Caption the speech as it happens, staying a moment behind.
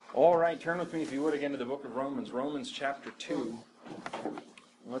All right, turn with me, if you would, again to the book of Romans, Romans chapter 2.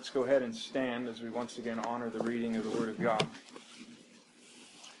 Let's go ahead and stand as we once again honor the reading of the Word of God.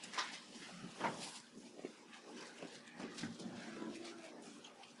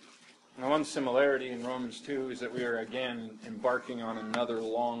 Now, one similarity in Romans 2 is that we are again embarking on another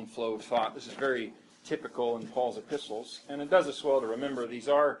long flow of thought. This is very typical in Paul's epistles, and it does us well to remember these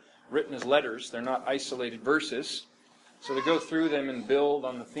are written as letters. They're not isolated verses. So to go through them and build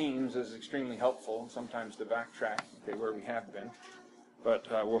on the themes is extremely helpful, sometimes to backtrack where we have been. But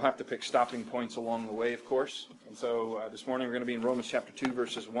we'll have to pick stopping points along the way, of course. And so this morning we're going to be in Romans chapter 2,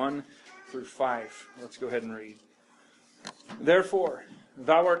 verses 1 through 5. Let's go ahead and read. Therefore,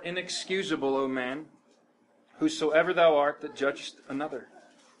 thou art inexcusable, O man, whosoever thou art that judgest another.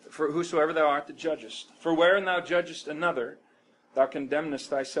 For whosoever thou art that judgest. For wherein thou judgest another, thou condemnest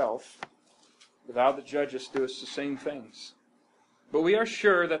thyself. For thou that judgest doest the same things. But we are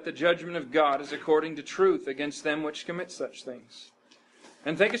sure that the judgment of God is according to truth against them which commit such things.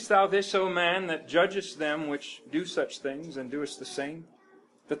 And thinkest thou this, O man, that judgest them which do such things, and doest the same,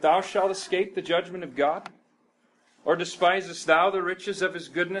 that thou shalt escape the judgment of God? Or despisest thou the riches of His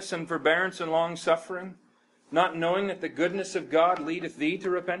goodness and forbearance and long-suffering, not knowing that the goodness of God leadeth thee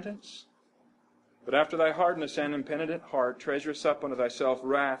to repentance? But after thy hardness and impenitent heart, treasurest up unto thyself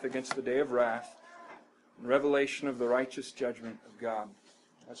wrath against the day of wrath, and revelation of the righteous judgment of God.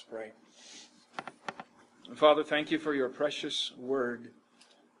 Let's pray. Father, thank you for your precious word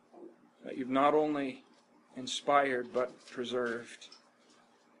that you've not only inspired but preserved.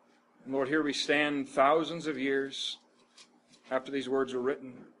 And Lord, here we stand thousands of years after these words were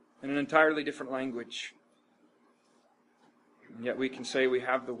written in an entirely different language. And yet we can say we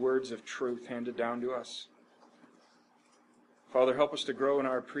have the words of truth handed down to us. Father, help us to grow in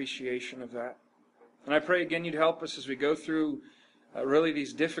our appreciation of that. And I pray again you'd help us as we go through really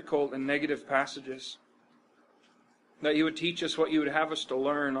these difficult and negative passages, that you would teach us what you would have us to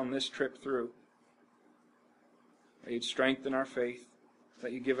learn on this trip through. That you'd strengthen our faith,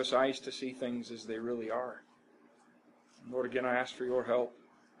 that you give us eyes to see things as they really are. And Lord, again, I ask for your help.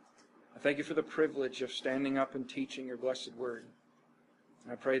 I thank you for the privilege of standing up and teaching your blessed word.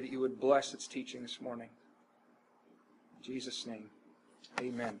 And I pray that you would bless its teaching this morning. In Jesus' name,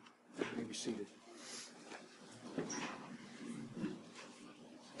 amen. You may be seated.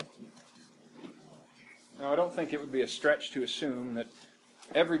 Now, I don't think it would be a stretch to assume that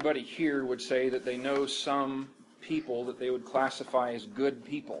everybody here would say that they know some people that they would classify as good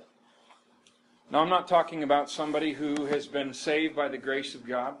people. Now, I'm not talking about somebody who has been saved by the grace of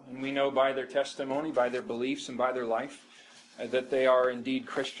God, and we know by their testimony, by their beliefs, and by their life that they are indeed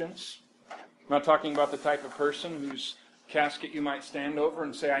Christians. I'm not talking about the type of person whose casket you might stand over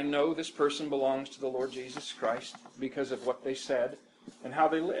and say, I know this person belongs to the Lord Jesus Christ because of what they said and how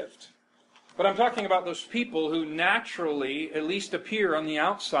they lived. But I'm talking about those people who naturally at least appear on the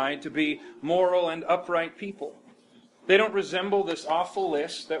outside to be moral and upright people. They don't resemble this awful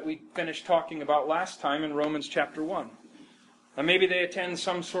list that we finished talking about last time in Romans chapter 1. Now, maybe they attend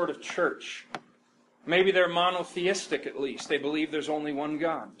some sort of church. Maybe they're monotheistic at least. They believe there's only one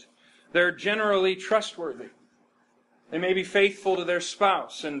God. They're generally trustworthy. They may be faithful to their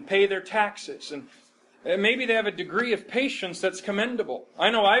spouse and pay their taxes. And maybe they have a degree of patience that's commendable. I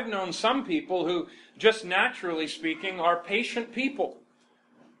know I've known some people who, just naturally speaking, are patient people.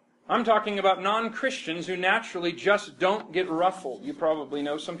 I'm talking about non-Christians who naturally just don't get ruffled. You probably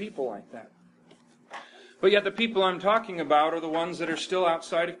know some people like that. But yet the people I'm talking about are the ones that are still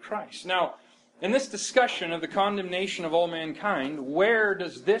outside of Christ. Now, in this discussion of the condemnation of all mankind, where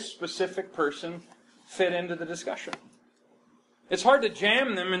does this specific person fit into the discussion? It's hard to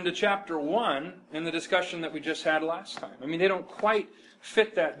jam them into chapter 1 in the discussion that we just had last time. I mean, they don't quite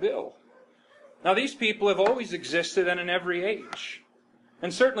fit that bill. Now, these people have always existed and in every age.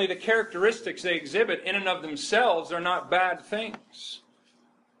 And certainly the characteristics they exhibit in and of themselves are not bad things.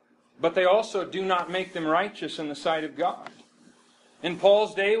 But they also do not make them righteous in the sight of God. In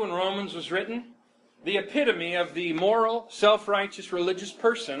Paul's day, when Romans was written, the epitome of the moral, self-righteous religious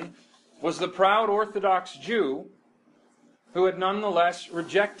person was the proud Orthodox Jew who had nonetheless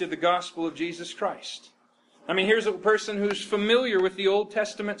rejected the gospel of Jesus Christ. I mean, here's a person who's familiar with the Old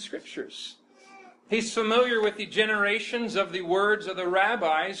Testament scriptures. He's familiar with the generations of the words of the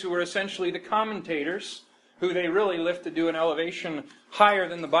rabbis, who were essentially the commentators, who they really lifted to an elevation higher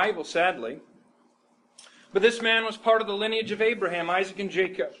than the Bible, sadly. But this man was part of the lineage of Abraham, Isaac, and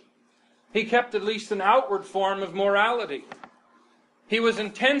Jacob. He kept at least an outward form of morality. He was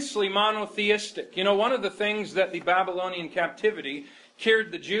intensely monotheistic. You know, one of the things that the Babylonian captivity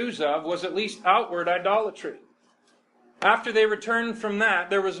cured the Jews of was at least outward idolatry. After they returned from that,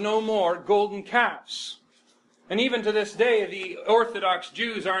 there was no more golden calves. And even to this day, the Orthodox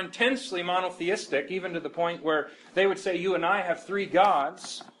Jews are intensely monotheistic, even to the point where they would say, you and I have three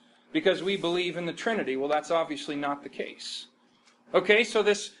gods because we believe in the Trinity. Well, that's obviously not the case. Okay, so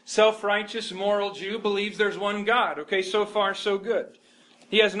this self-righteous, moral Jew believes there's one God. Okay, so far so good.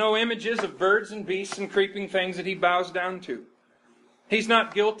 He has no images of birds and beasts and creeping things that he bows down to. He's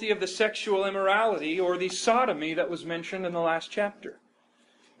not guilty of the sexual immorality or the sodomy that was mentioned in the last chapter.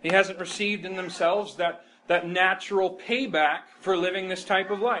 He hasn't received in themselves that natural payback for living this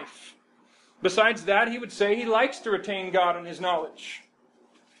type of life. Besides that, he would say he likes to retain God in his knowledge.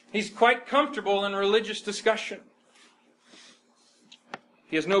 He's quite comfortable in religious discussion.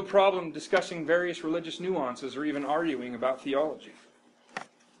 He has no problem discussing various religious nuances or even arguing about theology.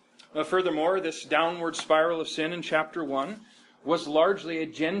 Furthermore, this downward spiral of sin in chapter 1 was largely a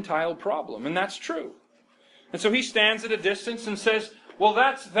Gentile problem, and that's true. And so he stands at a distance and says, well,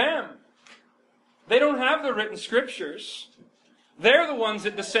 that's them. They don't have the written scriptures. They're the ones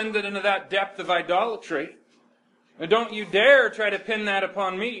that descended into that depth of idolatry. And don't you dare try to pin that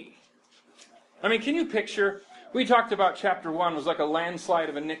upon me. I mean, can you picture, we talked about chapter 1 was like a landslide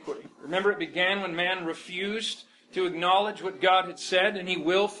of iniquity. Remember, it began when man refused to acknowledge what God had said, and he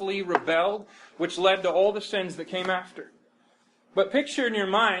willfully rebelled, which led to all the sins that came after. But picture in your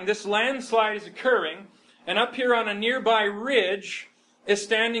mind, this landslide is occurring, and up here on a nearby ridge is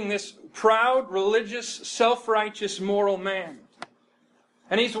standing this proud, religious, self-righteous, moral man.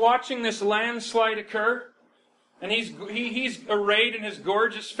 And he's watching this landslide occur, and he's arrayed in his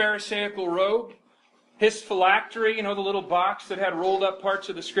gorgeous Pharisaical robe. His phylactery, the little box that had rolled up parts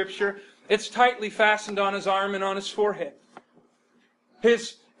of the Scripture, it's tightly fastened on his arm and on his forehead.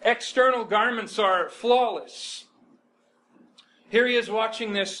 His external garments are flawless. Here he is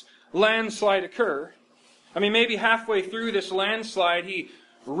watching this landslide occur. I mean, maybe halfway through this landslide, he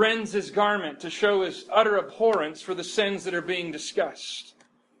rends his garment to show his utter abhorrence for the sins that are being discussed.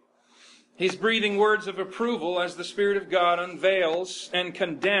 He's breathing words of approval as the Spirit of God unveils and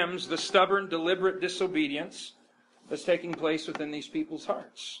condemns the stubborn, deliberate disobedience that's taking place within these people's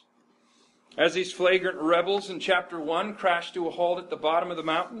hearts. As these flagrant rebels in chapter 1 crash to a halt at the bottom of the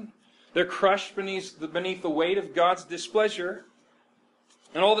mountain, they're crushed beneath the weight of God's displeasure.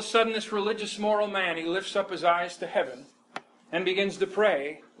 And all of a sudden, this religious, moral man, he lifts up his eyes to heaven and begins to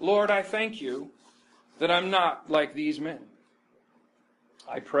pray, Lord, I thank you that I'm not like these men.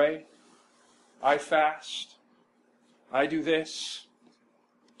 I pray, I fast, I do this,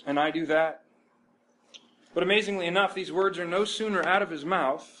 and I do that. But amazingly enough, these words are no sooner out of his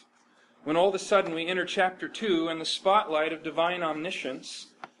mouth when all of a sudden we enter chapter 2 and the spotlight of divine omniscience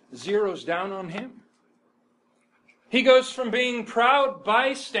zeroes down on him. He goes from being proud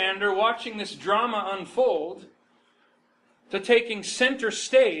bystander watching this drama unfold to taking center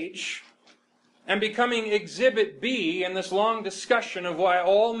stage and becoming exhibit B in this long discussion of why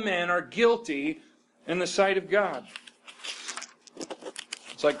all men are guilty in the sight of God.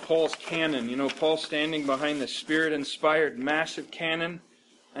 It's like Paul's cannon. Paul standing behind the Spirit-inspired massive cannon,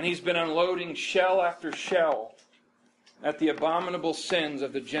 and he's been unloading shell after shell at the abominable sins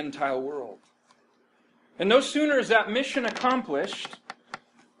of the Gentile world. And no sooner is that mission accomplished,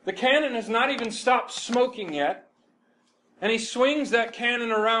 the cannon has not even stopped smoking yet, and he swings that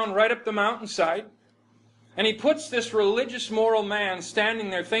cannon around right up the mountainside, and he puts this religious, moral man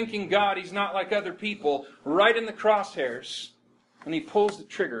standing there thinking God, he's not like other people, right in the crosshairs, and he pulls the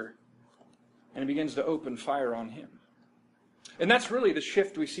trigger, and he begins to open fire on him. And that's really the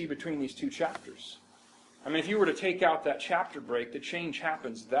shift we see between these two chapters. I mean, if you were to take out that chapter break, the change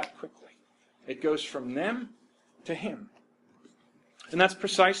happens that quickly. It goes from them to him. And that's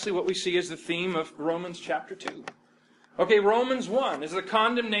precisely what we see as the theme of Romans chapter 2. Okay, Romans 1 is the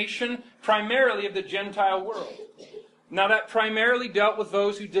condemnation primarily of the Gentile world. Now that primarily dealt with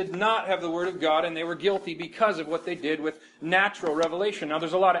those who did not have the Word of God, and they were guilty because of what they did with natural revelation. Now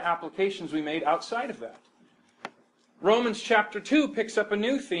there's a lot of applications we made outside of that. Romans chapter 2 picks up a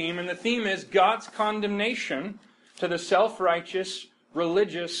new theme, and the theme is God's condemnation to the self-righteous,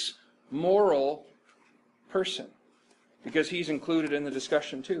 religious, moral person, because he's included in the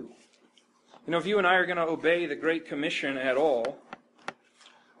discussion too. If you and I are going to obey the Great Commission at all,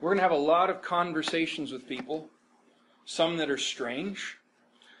 we're going to have a lot of conversations with people, some that are strange,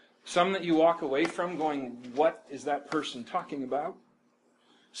 some that you walk away from going, what is that person talking about?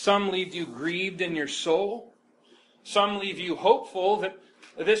 Some leave you grieved in your soul. Some leave you hopeful that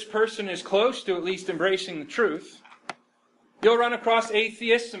this person is close to at least embracing the truth. You'll run across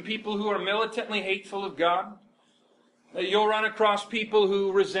atheists and people who are militantly hateful of God. You'll run across people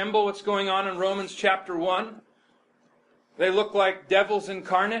who resemble what's going on in Romans chapter 1. They look like devils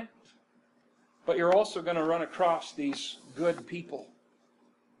incarnate. But you're also going to run across these good people.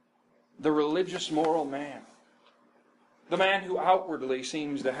 The religious moral man. The man who outwardly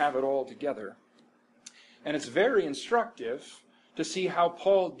seems to have it all together. And it's very instructive to see how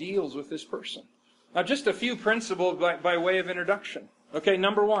Paul deals with this person. Now, just a few principles by way of introduction. Okay,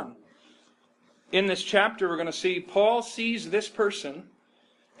 number one. In this chapter, we're going to see Paul sees this person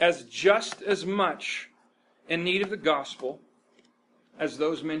as just as much in need of the gospel as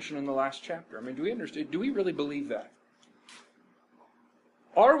those mentioned in the last chapter. I mean, do we understand? Do we really believe that?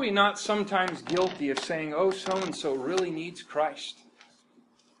 Are we not sometimes guilty of saying, oh, so-and-so really needs Christ?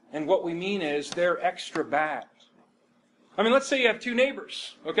 And what we mean is they're extra bad. I mean, let's say you have two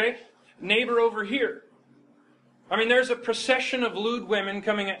neighbors, okay? Neighbor over here. I mean, there's a procession of lewd women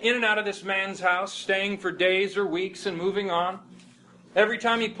coming in and out of this man's house, staying for days or weeks and moving on. Every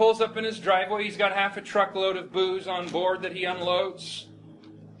time he pulls up in his driveway, he's got half a truckload of booze on board that he unloads.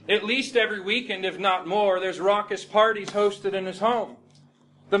 At least every weekend, if not more, there's raucous parties hosted in his home.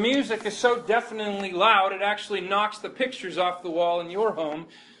 The music is so deafeningly loud, it actually knocks the pictures off the wall in your home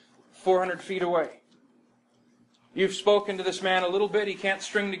 400 feet away. You've spoken to this man a little bit, he can't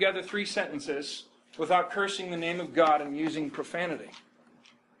string together 3 sentences without cursing the name of God and using profanity.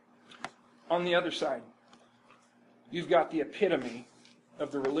 On the other side, you've got the epitome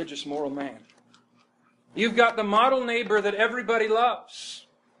of the religious moral man. You've got the model neighbor that everybody loves.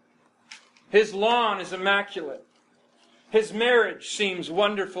 His lawn is immaculate. His marriage seems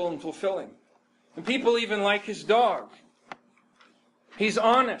wonderful and fulfilling. And people even like his dog. He's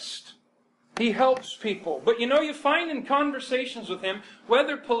honest. He helps people. But you find in conversations with him,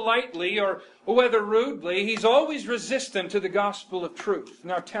 whether politely or whether rudely, he's always resistant to the gospel of truth.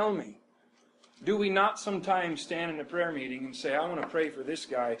 Now tell me, do we not sometimes stand in a prayer meeting and say, I want to pray for this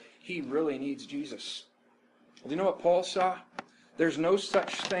guy. He really needs Jesus. Well, do you know what Paul saw? There's no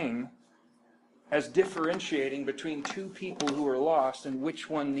such thing as differentiating between two people who are lost and which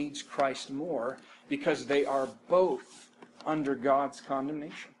one needs Christ more, because they are both under God's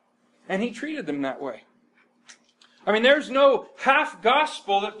condemnation. And he treated them that way. I mean, there's no half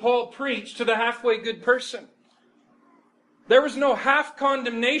gospel that Paul preached to the halfway good person. There was no half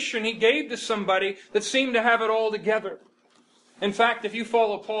condemnation he gave to somebody that seemed to have it all together. In fact, if you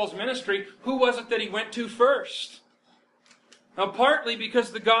follow Paul's ministry, who was it that he went to first? Now, partly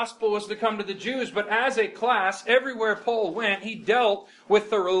because the gospel was to come to the Jews, but as a class, everywhere Paul went, he dealt with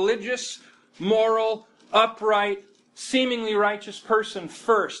the religious, moral, upright, seemingly righteous person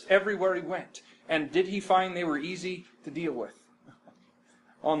first, everywhere he went. And did he find they were easy to deal with?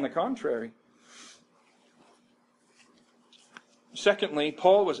 On the contrary. Secondly,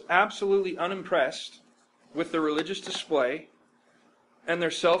 Paul was absolutely unimpressed with the religious display and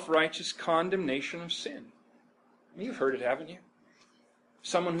their self-righteous condemnation of sin. You've heard it, haven't you?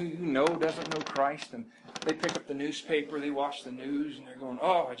 Someone who you know doesn't know Christ, and they pick up the newspaper, they watch the news, and they're going,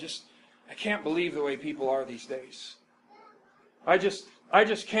 oh, I can't believe the way people are these days. I just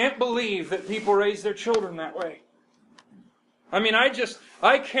can't believe that people raise their children that way. I mean,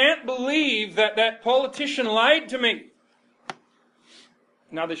 I can't believe that politician lied to me.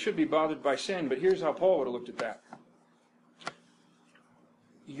 Now, they should be bothered by sin, but here's how Paul would have looked at that.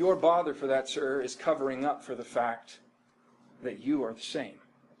 Your bother for that, sir, is covering up for the fact that you are the same.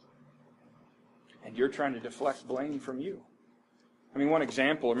 And you're trying to deflect blame from you. I mean, one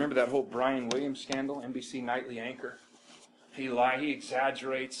example, remember that whole Brian Williams scandal, NBC nightly anchor? He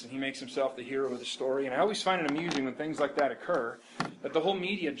exaggerates, and he makes himself the hero of the story. And I always find it amusing when things like that occur, that the whole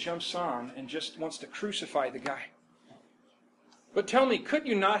media jumps on and just wants to crucify the guy. But tell me, could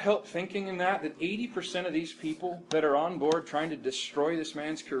you not help thinking in that 80% of these people that are on board trying to destroy this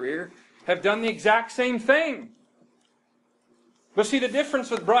man's career have done the exact same thing? But see, the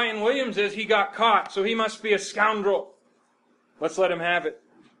difference with Brian Williams is he got caught, so he must be a scoundrel. Let's let him have it.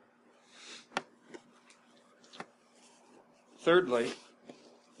 Thirdly,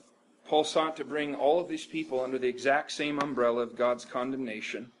 Paul sought to bring all of these people under the exact same umbrella of God's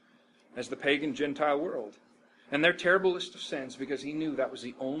condemnation as the pagan Gentile world and their terrible list of sins, because he knew that was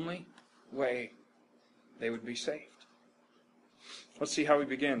the only way they would be saved. Let's see how he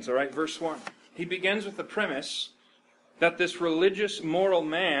begins. All right, verse 1. He begins with the premise that this religious, moral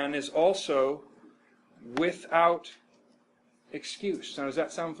man is also without excuse. Now, does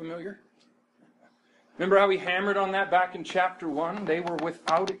that sound familiar? Remember how we hammered on that back in chapter 1? They were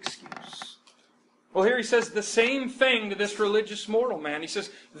without excuse. Well, here he says the same thing to this religious, moral man. He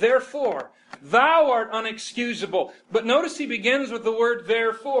says, therefore, thou art unexcusable. But notice he begins with the word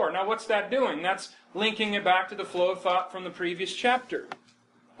therefore. Now, what's that doing? That's linking it back to the flow of thought from the previous chapter.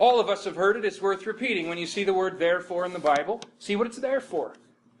 All of us have heard it. It's worth repeating. When you see the word therefore in the Bible, see what it's there for.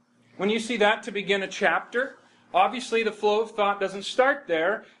 When you see that to begin a chapter, obviously the flow of thought doesn't start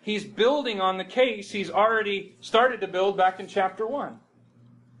there. He's building on the case he's already started to build back in chapter 1.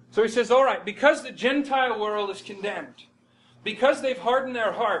 So he says, all right, because the Gentile world is condemned, because they've hardened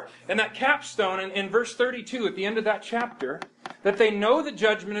their heart, and that capstone in verse 32 at the end of that chapter, that they know the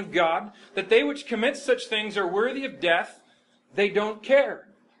judgment of God, that they which commit such things are worthy of death, they don't care.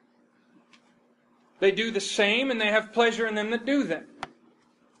 They do the same, and they have pleasure in them that do them.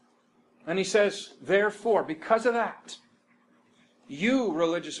 And he says, therefore, because of that, you,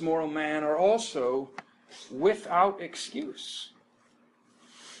 religious moral man, are also without excuse.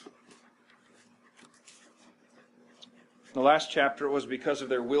 The last chapter was because of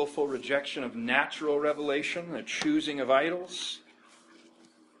their willful rejection of natural revelation, the choosing of idols.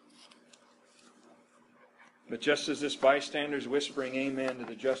 But just as this bystander's whispering amen to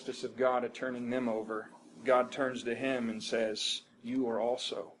the justice of God at turning them over, God turns to him and says, you are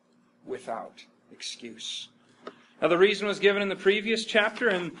also without excuse. Now the reason was given in the previous chapter,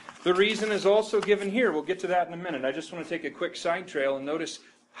 and the reason is also given here. We'll get to that in a minute. I just want to take a quick side trail and notice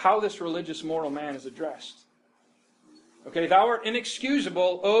how this religious moral man is addressed. Okay, thou art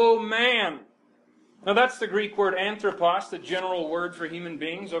inexcusable, O man. Now that's the Greek word anthropos, the general word for human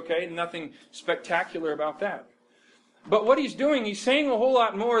beings. Okay, nothing spectacular about that. But what he's doing, he's saying a whole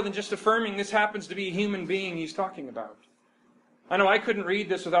lot more than just affirming this happens to be a human being he's talking about. I know I couldn't read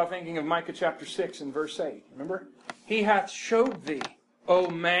this without thinking of Micah chapter 6 and verse 8. Remember? He hath showed thee, O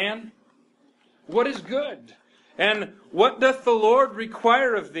man, what is good. And what doth the Lord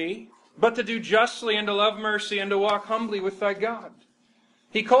require of thee, but to do justly and to love mercy and to walk humbly with thy God.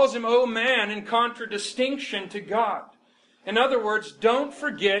 He calls him, O man, in contradistinction to God. In other words, don't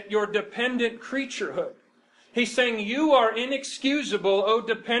forget your dependent creaturehood. He's saying you are inexcusable, O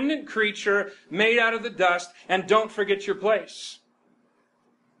dependent creature made out of the dust, and don't forget your place.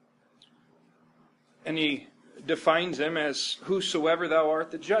 And he defines him as whosoever thou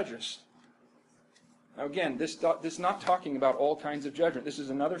art that judgest. Now again, this is not talking about all kinds of judgment. This is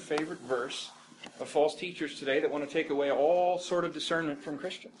another favorite verse of false teachers today that want to take away all sort of discernment from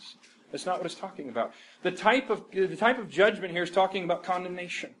Christians. That's not what it's talking about. The type of judgment here is talking about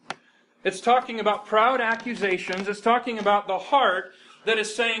condemnation. It's talking about proud accusations. It's talking about the heart that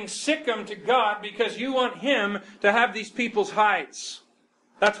is saying sick 'em to God because you want Him to have these people's hides.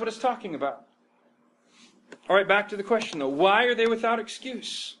 That's what it's talking about. All right, back to the question though. Why are they without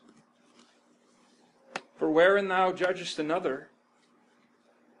excuse? For wherein thou judgest another,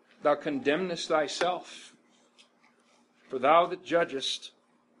 thou condemnest thyself. For thou that judgest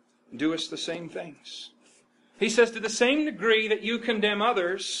doest the same things. He says, to the same degree that you condemn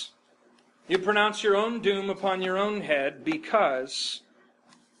others, you pronounce your own doom upon your own head because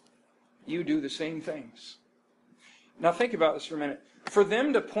you do the same things. Now think about this for a minute. For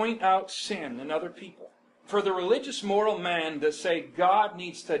them to point out sin in other people, for the religious moral man to say God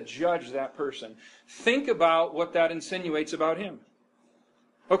needs to judge that person, think about what that insinuates about him.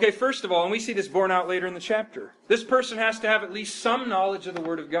 Okay, first of all, and we see this borne out later in the chapter, this person has to have at least some knowledge of the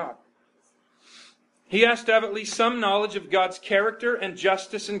Word of God. He has to have at least some knowledge of God's character and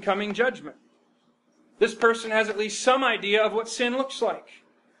justice and coming judgment. This person has at least some idea of what sin looks like.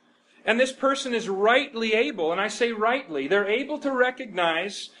 And this person is rightly able, and I say rightly, they're able to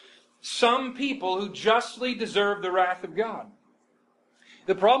recognize some people who justly deserve the wrath of God.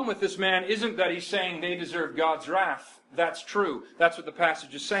 The problem with this man isn't that he's saying they deserve God's wrath. That's true. That's what the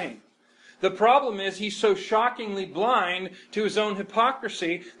passage is saying. The problem is he's so shockingly blind to his own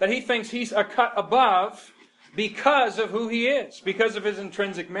hypocrisy that he thinks he's a cut above because of who he is, because of his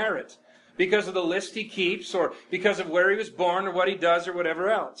intrinsic merit, because of the list he keeps, or because of where he was born, or what he does, or whatever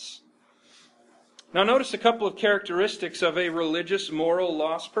else. Now notice a couple of characteristics of a religious, moral,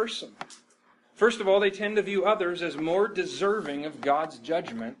 lost person. First of all, they tend to view others as more deserving of God's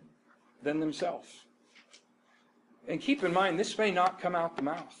judgment than themselves. And keep in mind, this may not come out the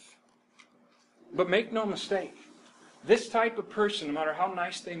mouth. But make no mistake, this type of person, no matter how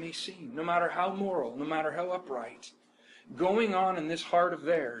nice they may seem, no matter how moral, no matter how upright, going on in this heart of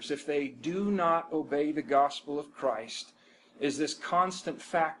theirs, if they do not obey the gospel of Christ, is this constant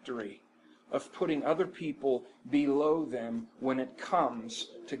factory of putting other people below them when it comes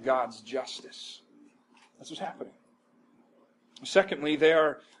to God's justice. That's what's happening. Secondly, they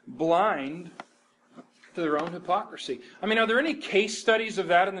are blind to their own hypocrisy. I mean, are there any case studies of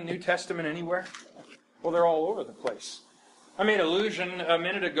that in the New Testament anywhere? Well, they're all over the place. I made allusion a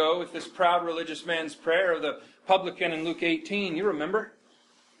minute ago with this proud religious man's prayer of the publican in Luke 18. You remember?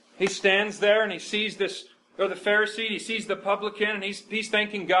 He stands there and he sees this Or the Pharisee, he sees the publican and he's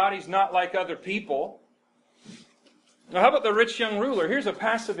thanking God he's not like other people. Now, how about the rich young ruler? Here's a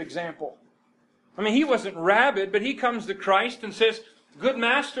passive example. I mean, he wasn't rabid, but he comes to Christ and says, "Good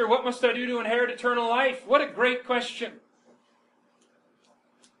master, what must I do to inherit eternal life?" What a great question.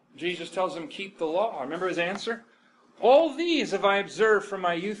 Jesus tells him, "Keep the law." Remember his answer? "All these have I observed from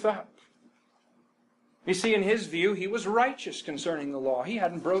my youth up." You see, in his view, he was righteous concerning the law. He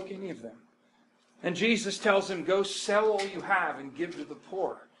hadn't broke any of them. And Jesus tells him, "Go sell all you have and give to the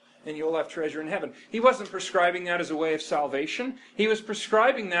poor, and you'll have treasure in heaven." He wasn't prescribing that as a way of salvation. He was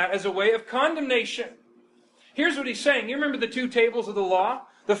prescribing that as a way of condemnation. Here's what he's saying. You remember the two tables of the law?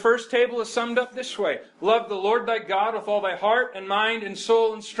 The first table is summed up this way: love the Lord thy God with all thy heart and mind and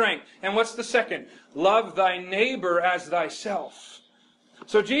soul and strength. And what's the second? Love thy neighbor as thyself.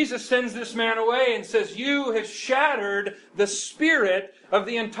 So Jesus sends this man away and says, "You have shattered the spirit of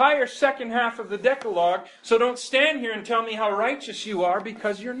the entire second half of the Decalogue, so don't stand here and tell me how righteous you are,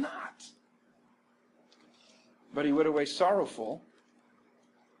 because you're not." But he went away sorrowful.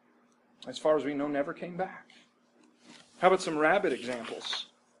 As far as we know, never came back. How about some rabid examples?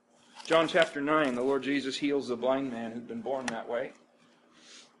 John chapter 9, the Lord Jesus heals the blind man who'd been born that way.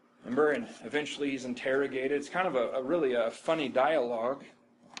 Remember, and eventually he's interrogated. It's kind of really a funny dialogue,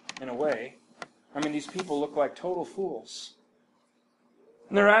 in a way. I mean, these people look like total fools.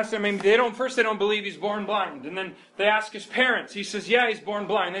 And they're asking, they don't believe he's born blind. And then they ask his parents. He says, "Yeah, he's born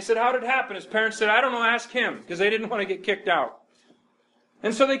blind." They said, "How did it happen?" His parents said, "I don't know, ask him," because they didn't want to get kicked out.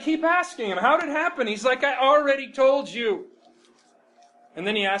 And so they keep asking him, "How did it happen?" He's like, "I already told you." And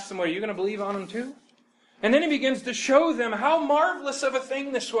then he asks them, "Well, are you going to believe on him too?" And then he begins to show them how marvelous of a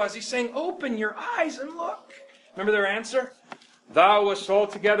thing this was. He's saying, "Open your eyes and look." Remember their answer? "Thou wast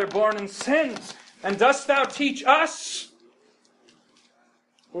altogether born in sins, and dost thou teach us?"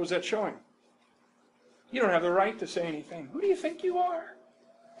 What was that showing? You don't have the right to say anything. Who do you think you are?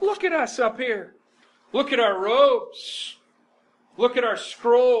 Look at us up here. Look at our robes. Look at our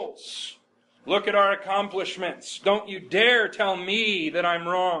scrolls. Look at our accomplishments. Don't you dare tell me that I'm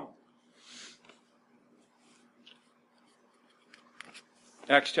wrong.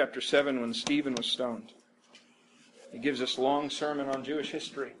 Acts chapter 7, when Stephen was stoned, he gives this long sermon on Jewish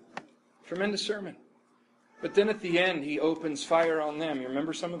history. Tremendous sermon. But then at the end, he opens fire on them. You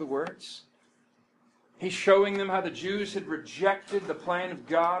remember some of the words? He's showing them how the Jews had rejected the plan of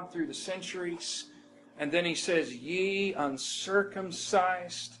God through the centuries. And then he says, "Ye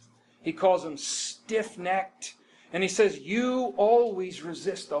uncircumcised." He calls them stiff-necked. And he says, "You always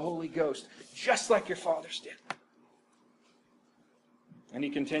resist the Holy Ghost, just like your fathers did." And he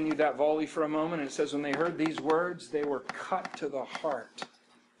continued that volley for a moment, and it says, when they heard these words, they were cut to the heart.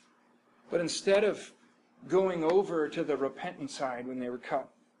 But instead of going over to the repentant side when they were cut,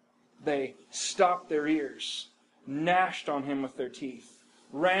 they stopped their ears, gnashed on him with their teeth,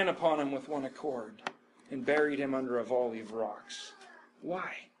 ran upon him with one accord, and buried him under a volley of rocks.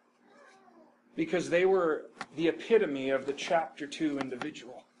 Why? Because they were the epitome of the chapter 2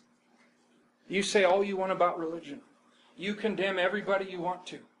 individual. You say all you want about religion. You condemn everybody you want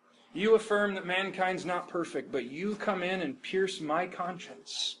to. You affirm that mankind's not perfect, but you come in and pierce my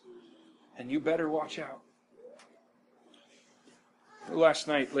conscience. And you better watch out. Late last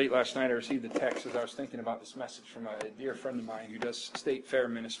night, I received a text as I was thinking about this message from a dear friend of mine who does state fair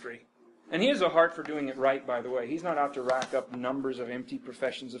ministry. And he has a heart for doing it right, by the way. He's not out to rack up numbers of empty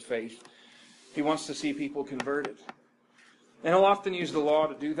professions of faith. He wants to see people converted. And he'll often use the law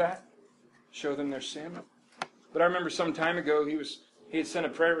to do that, show them their sin. But I remember some time ago, he had sent a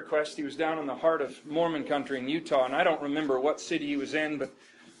prayer request. He was down in the heart of Mormon country in Utah, and I don't remember what city he was in, but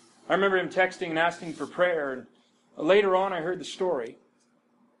I remember him texting and asking for prayer. And later on, I heard the story.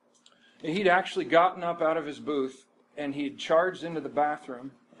 He'd actually gotten up out of his booth, and he'd charged into the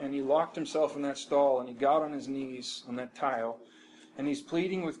bathroom, and he locked himself in that stall, and he got on his knees on that tile, and he's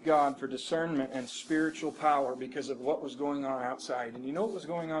pleading with God for discernment and spiritual power because of what was going on outside. And you know what was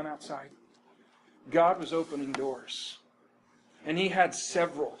going on outside? God was opening doors. And he had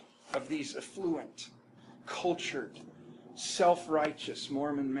several of these affluent, cultured, self-righteous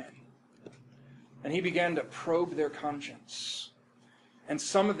Mormon men. And he began to probe their conscience. And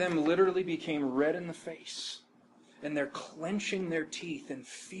some of them literally became red in the face. And they're clenching their teeth in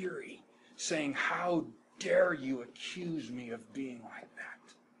fury, saying, "How dare you accuse me of being like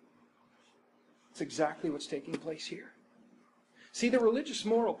that?" It's exactly what's taking place here. See, the religious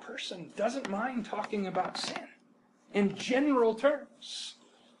moral person doesn't mind talking about sin in general terms.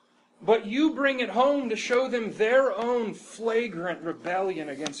 But you bring it home to show them their own flagrant rebellion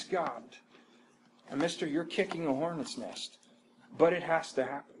against God. And mister, you're kicking a hornet's nest. But it has to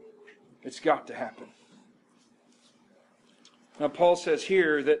happen. It's got to happen. Now Paul says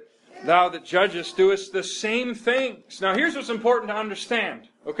here that thou that judgest doest the same things. Now here's what's important to understand.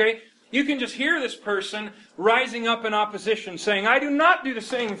 Okay? You can just hear this person rising up in opposition saying, I do not do the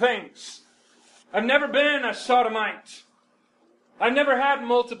same things. I've never been a sodomite. I've never had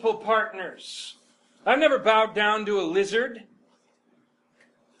multiple partners. I've never bowed down to a lizard.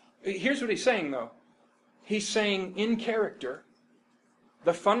 Here's what he's saying, though. He's saying in character,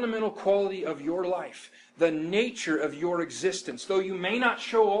 the fundamental quality of your life, the nature of your existence, though you may not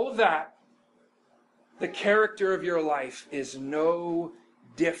show all of that, the character of your life is no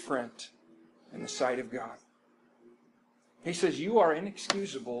different in the sight of God. He says you are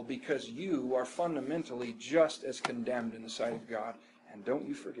inexcusable because you are fundamentally just as condemned in the sight of God. And don't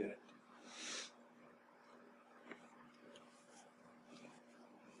you forget it.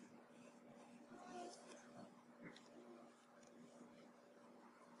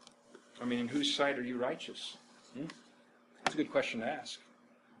 I mean, in whose sight are you righteous? That's a good question to ask.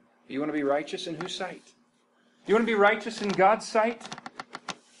 You want to be righteous in whose sight? You want to be righteous in God's sight?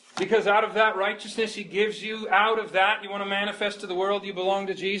 Because out of that righteousness He gives you, out of that you want to manifest to the world you belong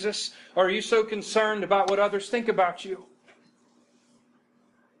to Jesus? Or are you so concerned about what others think about you?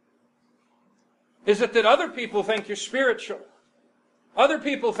 Is it that other people think you're spiritual? Other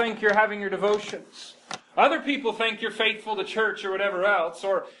people think you're having your devotions? Other people think you're faithful to church or whatever else?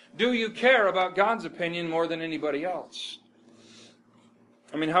 Or do you care about God's opinion more than anybody else?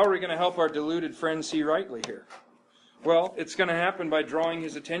 I mean, how are we going to help our deluded friend see rightly here? Well, it's going to happen by drawing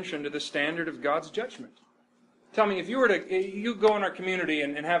his attention to the standard of God's judgment. Tell me, if you go in our community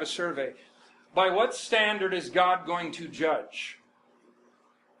and have a survey, by what standard is God going to judge?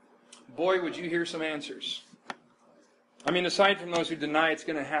 Boy, would you hear some answers. I mean, aside from those who deny it's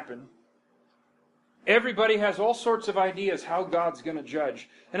going to happen, everybody has all sorts of ideas how God's going to judge.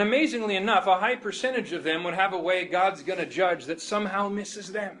 And amazingly enough, a high percentage of them would have a way God's going to judge that somehow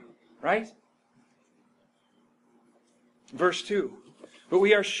misses them. Right? Verse 2. But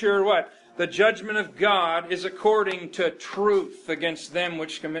we are sure what? The judgment of God is according to truth against them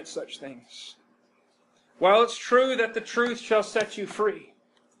which commit such things. While it's true that the truth shall set you free.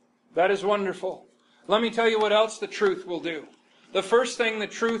 That is wonderful. Let me tell you what else the truth will do. The first thing the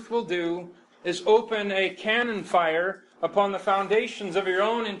truth will do is open a cannon fire upon the foundations of your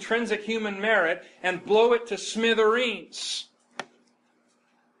own intrinsic human merit and blow it to smithereens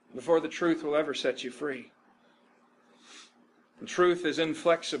before the truth will ever set you free. The truth is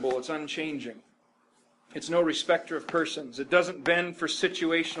inflexible, it's unchanging. It's no respecter of persons. It doesn't bend for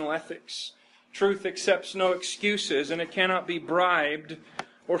situational ethics. Truth accepts no excuses, and it cannot be bribed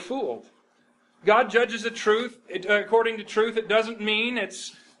or fooled. God judges the truth according to truth. It doesn't mean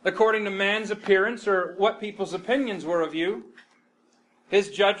it's according to man's appearance or what people's opinions were of you. His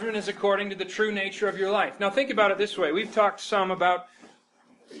judgment is according to the true nature of your life. Now think about it this way. We've talked some about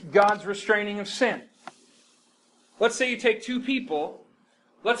God's restraining of sin. Let's say you take two people.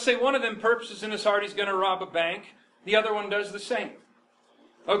 Let's say one of them purposes in his heart he's going to rob a bank. The other one does the same.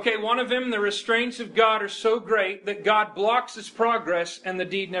 Okay, one of them, the restraints of God are so great that God blocks his progress and the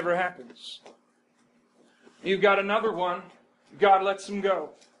deed never happens. You've got another one. God lets him go.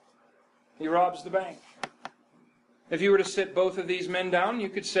 He robs the bank. If you were to sit both of these men down, you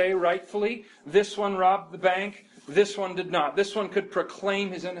could say rightfully, this one robbed the bank, this one did not. This one could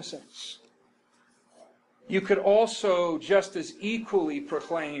proclaim his innocence. You could also just as equally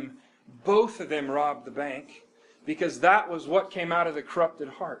proclaim both of them robbed the bank, because that was what came out of the corrupted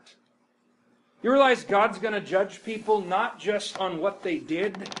heart. You realize God's going to judge people not just on what they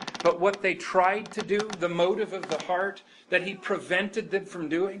did, but what they tried to do, the motive of the heart that He prevented them from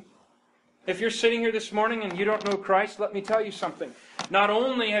doing? If you're sitting here this morning and you don't know Christ, let me tell you something. Not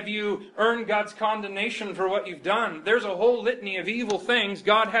only have you earned God's condemnation for what you've done, there's a whole litany of evil things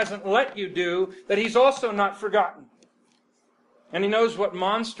God hasn't let you do that He's also not forgotten. And He knows what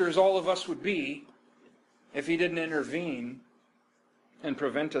monsters all of us would be if He didn't intervene and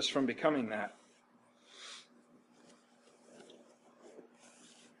prevent us from becoming that.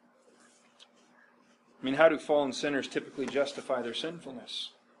 I mean, how do fallen sinners typically justify their sinfulness?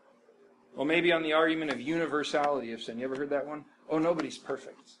 Well, maybe on the argument of universality of sin. You ever heard that one? Oh, nobody's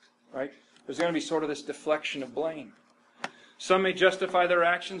perfect, right? There's going to be sort of this deflection of blame. Some may justify their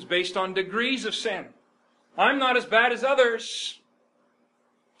actions based on degrees of sin. I'm not as bad as others.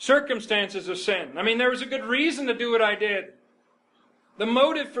 Circumstances of sin. I mean, there was a good reason to do what I did. The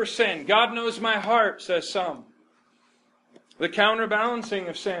motive for sin. God knows my heart, says some. The counterbalancing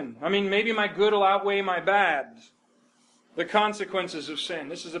of sin. I mean, maybe my good will outweigh my bad. The consequences of sin.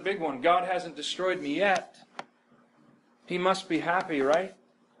 This is a big one. God hasn't destroyed me yet. He must be happy, right?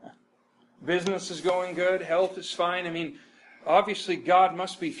 Business is going good. Health is fine. I mean, obviously God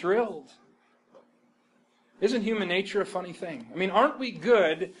must be thrilled. Isn't human nature a funny thing? I mean, aren't we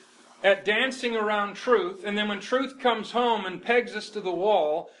good at dancing around truth, and then when truth comes home and pegs us to the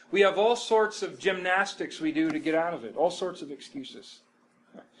wall, we have all sorts of gymnastics we do to get out of it, all sorts of excuses.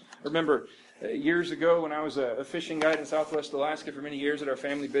 I remember years ago when I was a fishing guide in Southwest Alaska for many years at our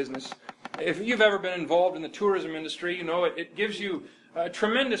family business. If you've ever been involved in the tourism industry, you know it gives you a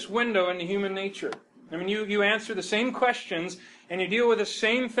tremendous window into human nature. I mean, you answer the same questions, and you deal with the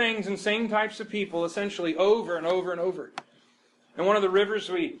same things and same types of people essentially over and over and over. And one of the rivers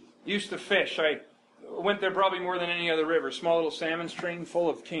we used to fish, I went there probably more than any other river, small little salmon stream full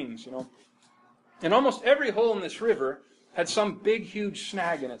of kings, you know. And almost every hole in this river had some big, huge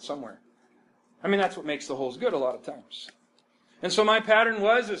snag in it somewhere. I mean, that's what makes the holes good a lot of times. And so my pattern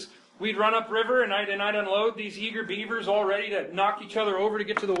was we'd run upriver, and I'd unload these eager beavers all ready to knock each other over to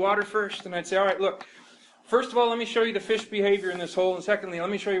get to the water first. And I'd say, all right, look, first of all, let me show you the fish behavior in this hole. And secondly, let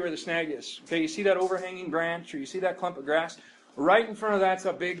me show you where the snag is. Okay, you see that overhanging branch, or you see that clump of grass? Right in front of that's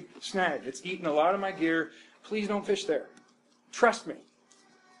a big snag. It's eating a lot of my gear. Please don't fish there. Trust me.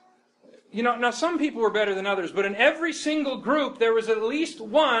 You know, now some people were better than others, but in every single group, there was at least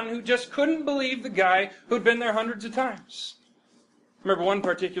one who just couldn't believe the guy who'd been there hundreds of times. I remember one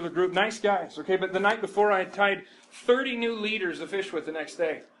particular group, nice guys, okay, but the night before I had tied 30 new leaders to fish with the next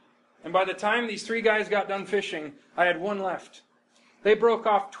day. And by the time these 3 guys got done fishing, I had 1 left. They broke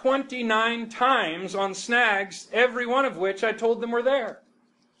off 29 times on snags, every one of which I told them were there.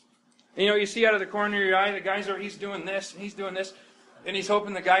 And, you know, you see out of the corner of your eye, the guy's he's doing this, and he's doing this, and he's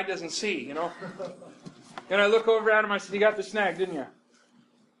hoping the guy doesn't see, you know. And I look over at him, I said, you got the snag, didn't you?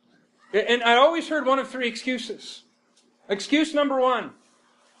 And I always heard one of 3 excuses. Excuse number 1,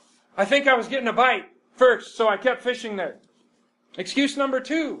 I think I was getting a bite first, so I kept fishing there. Excuse number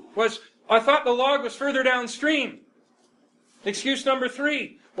 2 was, I thought the log was further downstream. Excuse number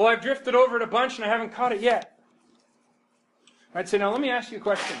 3, well, I've drifted over it a bunch and I haven't caught it yet. I'd say, now let me ask you a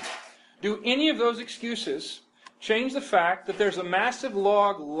question. Do any of those excuses change the fact that there's a massive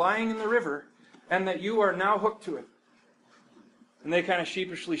log lying in the river and that you are now hooked to it? And they kind of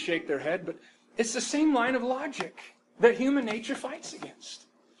sheepishly shake their head, but it's the same line of logic that human nature fights against.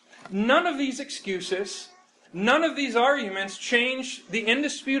 None of these excuses, none of these arguments change the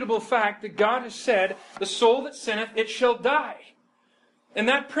indisputable fact that God has said, the soul that sinneth, it shall die. And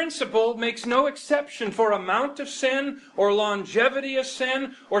that principle makes no exception for amount of sin or longevity of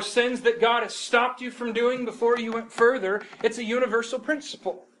sin or sins that God has stopped you from doing before you went further. It's a universal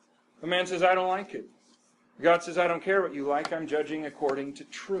principle. The man says, I don't like it. God says, I don't care what you like. I'm judging according to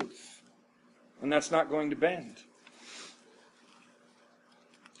truth. And that's not going to bend.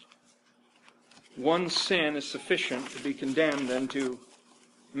 One sin is sufficient to be condemned and to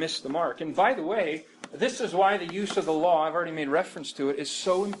miss the mark. And by the way, this is why the use of the law, I've already made reference to it, is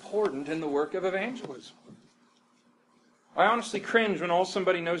so important in the work of evangelism. I honestly cringe when all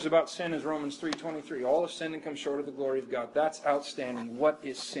somebody knows about sin is Romans 3:23. All have sinned and come short of the glory of God. That's outstanding. What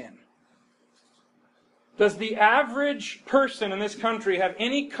is sin? Does the average person in this country have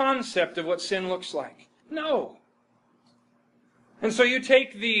any concept of what sin looks like? No. And so you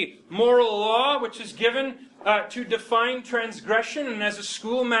take the moral law, which is given to define transgression and as a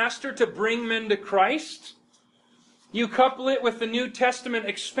schoolmaster to bring men to Christ. You couple it with the New Testament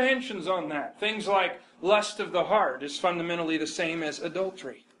expansions on that. Things like lust of the heart is fundamentally the same as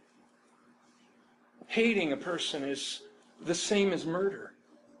adultery. Hating a person is the same as murder.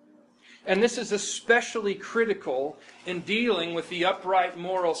 And this is especially critical in dealing with the upright,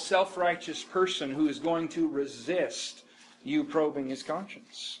 moral, self-righteous person who is going to resist you probing his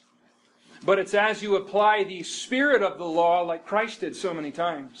conscience. But it's as you apply the spirit of the law, like Christ did so many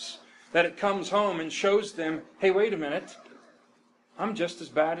times, that it comes home and shows them, hey, wait a minute, I'm just as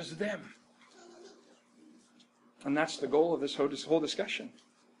bad as them. And that's the goal of this whole discussion.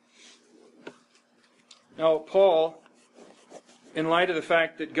 Now, Paul, in light of the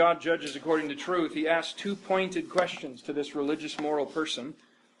fact that God judges according to truth, he asks 2 pointed questions to this religious moral person.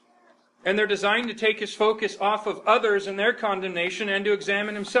 And they're designed to take his focus off of others and their condemnation and to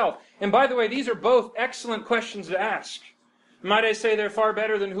examine himself. And by the way, these are both excellent questions to ask. Might I say they're far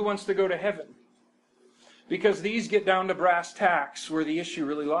better than who wants to go to heaven? Because these get down to brass tacks where the issue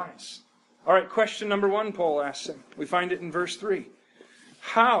really lies. All right, question number 1, Paul asks him. We find it in verse 3.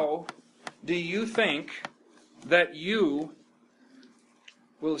 How do you think that you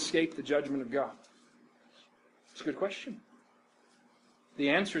will escape the judgment of God? It's a good question. The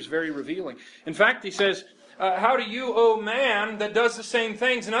answer is very revealing. In fact, he says, how do you, O man, that does the same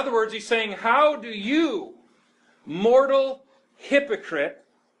things? In other words, he's saying, how do you, mortal hypocrite,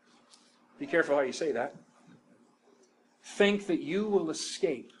 be careful how you say that, think that you will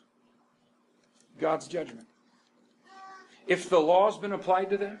escape God's judgment. If the law's been applied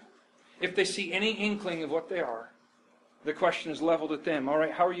to them, if they see any inkling of what they are, the question is leveled at them. All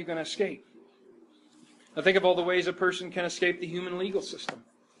right, how are you going to escape? Now think of all the ways a person can escape the human legal system.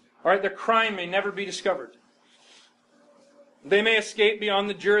 All right, their crime may never be discovered. They may escape beyond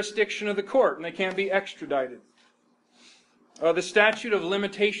the jurisdiction of the court, and they can't be extradited. The statute of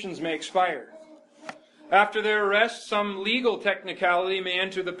limitations may expire. After their arrest, some legal technicality may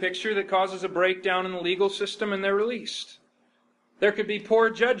enter the picture that causes a breakdown in the legal system, and they're released. There could be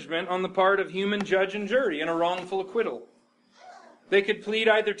poor judgment on the part of human judge and jury and a wrongful acquittal. They could plead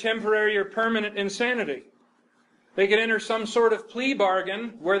either temporary or permanent insanity. They could enter some sort of plea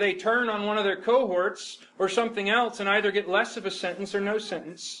bargain where they turn on one of their cohorts or something else and either get less of a sentence or no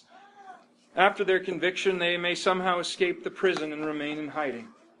sentence. After their conviction, they may somehow escape the prison and remain in hiding.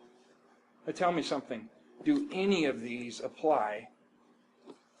 Now tell me something. Do any of these apply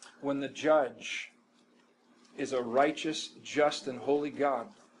when the judge is a righteous, just, and holy God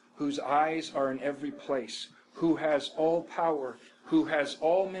whose eyes are in every place, who has all power, who has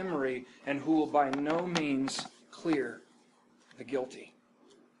all memory, and who will by no means clear the guilty?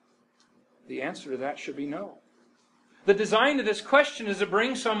 The answer to that should be no. The design of this question is to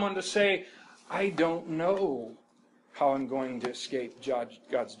bring someone to say, I don't know how I'm going to escape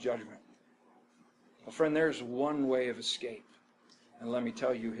God's judgment. Well, friend, there's one way of escape. And let me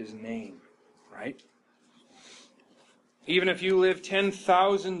tell you his name, right? Even if you live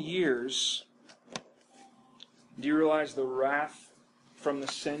 10,000 years, do you realize the wrath from the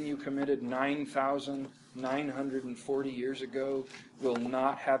sin you committed 9,940 years ago will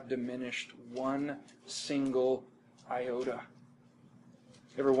not have diminished one single iota?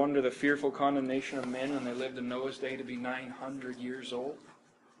 Ever wonder the fearful condemnation of men when they lived in Noah's day to be 900 years old?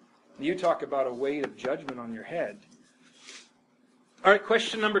 You talk about a weight of judgment on your head. All right,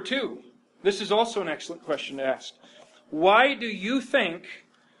 question number 2. This is also an excellent question to ask. Why do you think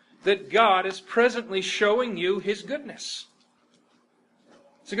that God is presently showing you His goodness?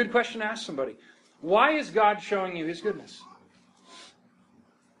 It's a good question to ask somebody. Why is God showing you His goodness?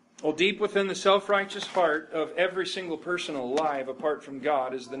 Well, deep within the self-righteous heart of every single person alive apart from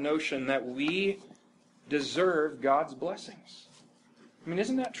God is the notion that we deserve God's blessings. I mean,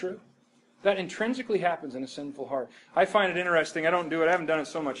 isn't that true? That intrinsically happens in a sinful heart. I find it interesting. I don't do it. I haven't done it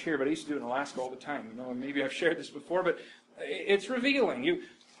so much here, but I used to do it in Alaska all the time. You know, maybe I've shared this before, but it's revealing.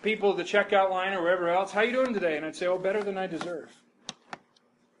 People at the checkout line or wherever else, how you doing today? And I'd say, oh, better than I deserve.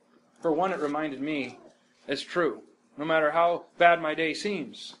 For one, it reminded me it's true, no matter how bad my day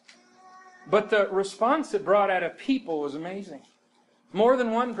seems. But the response it brought out of people was amazing. More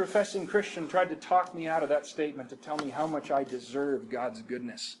than one professing Christian tried to talk me out of that statement to tell me how much I deserve God's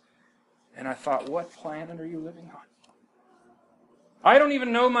goodness. And I thought, what planet are you living on? I don't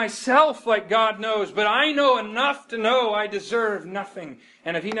even know myself like God knows, but I know enough to know I deserve nothing.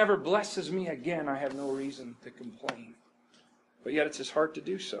 And if He never blesses me again, I have no reason to complain. But yet it's His heart to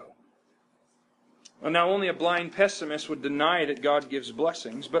do so. Well, now only a blind pessimist would deny that God gives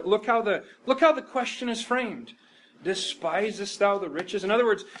blessings, but look how the question is framed. Despisest thou the riches? In other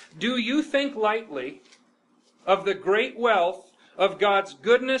words, do you think lightly of the great wealth of God's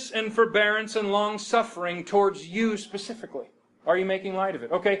goodness and forbearance and long-suffering towards you specifically? Are you making light of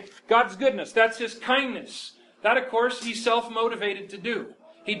it? Okay, God's goodness, that's His kindness. That, of course, He's self-motivated to do.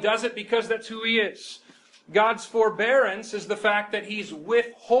 He does it because that's who He is. God's forbearance is the fact that He's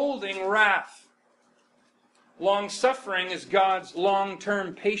withholding wrath. Long-suffering is God's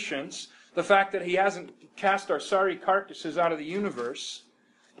long-term patience, the fact that He hasn't cast our sorry carcasses out of the universe.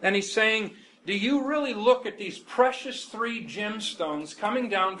 And He's saying, do you really look at these precious 3 gemstones coming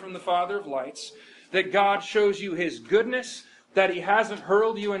down from the Father of lights, that God shows you His goodness, that He hasn't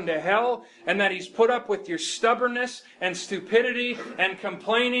hurled you into hell, and that He's put up with your stubbornness and stupidity and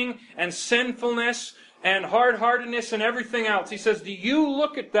complaining and sinfulness and hard-heartedness and everything else? He says, do you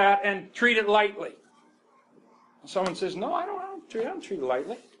look at that and treat it lightly? Someone says, no, I don't treat it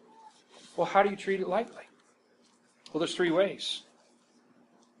lightly. Well, how do you treat it lightly? Well, there's 3 ways.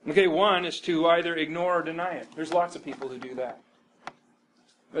 Okay, one is to either ignore or deny it. There's lots of people who do that.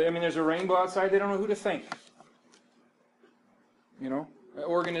 I mean, there's a rainbow outside, they don't know who to think. You know,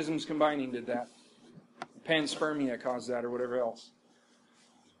 organisms combining did that. Panspermia caused that, or whatever else.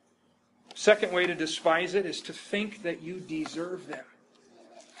 Second way to despise it is to think that you deserve them.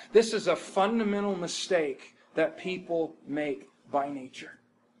 This is a fundamental mistake that people make by nature.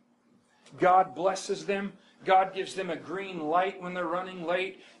 God blesses them. God gives them a green light when they're running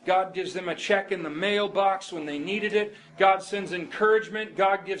late. God gives them a check in the mailbox when they needed it. God sends encouragement.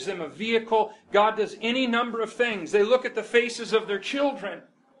 God gives them a vehicle. God does any number of things. They look at the faces of their children.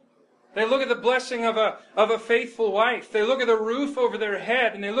 They look at the blessing of a faithful wife. They look at the roof over their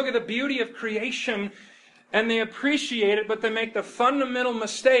head, and they look at the beauty of creation, and they appreciate it, but they make the fundamental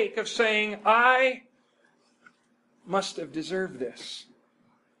mistake of saying, I must have deserved this.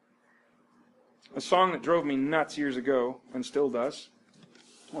 A song that drove me nuts years ago, and still does,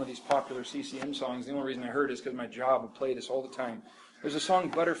 one of these popular CCM songs. The only reason I heard it is because my job would play this all the time. There's a song,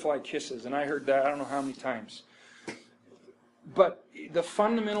 Butterfly Kisses, and I heard that I don't know how many times. But the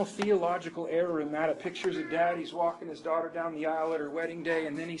fundamental theological error in that, it pictures a dad, he's walking his daughter down the aisle at her wedding day,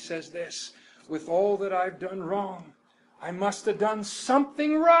 and then he says this, with all that I've done wrong, I must have done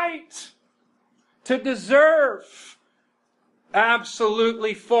something right to deserve.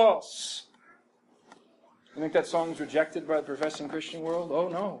 Absolutely false. You think that song's rejected by the professing Christian world? Oh,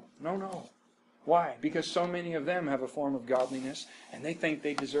 no. No. Why? Because so many of them have a form of godliness, and they think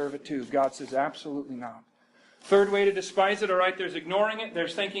they deserve it too. God says absolutely not. Third way to despise it, all right, there's ignoring it.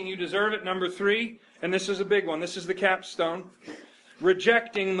 There's thinking you deserve it. Number 3, and this is a big one. This is the capstone.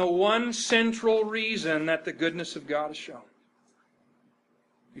 Rejecting the one central reason that the goodness of God is shown.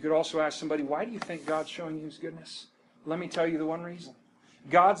 You could also ask somebody, why do you think God's showing you His goodness? Let me tell you the one reason.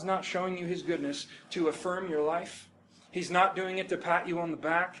 God's not showing you His goodness to affirm your life. He's not doing it to pat you on the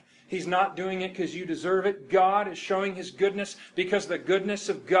back. He's not doing it because you deserve it. God is showing His goodness because the goodness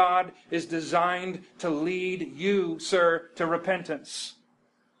of God is designed to lead you, sir, to repentance.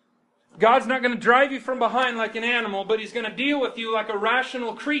 God's not going to drive you from behind like an animal, but He's going to deal with you like a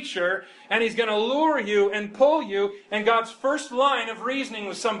rational creature, and He's going to lure you and pull you, and God's first line of reasoning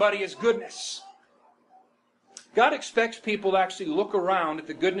with somebody is goodness. God expects people to actually look around at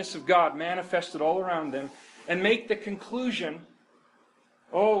the goodness of God manifested all around them and make the conclusion,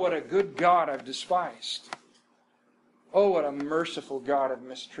 oh, what a good God I've despised. Oh, what a merciful God I've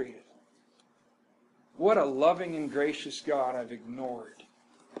mistreated. What a loving and gracious God I've ignored.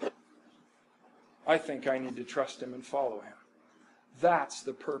 I think I need to trust Him and follow Him. That's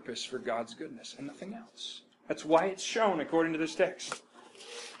the purpose for God's goodness and nothing else. That's why it's shown according to this text.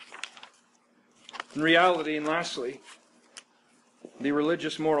 In reality, and lastly, the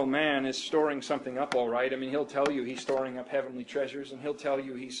religious moral man is storing something up all right. I mean, he'll tell you he's storing up heavenly treasures, and he'll tell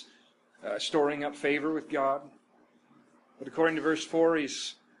you he's storing up favor with God. But according to verse 4,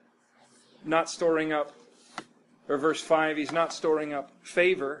 he's not storing up, or verse 5, he's not storing up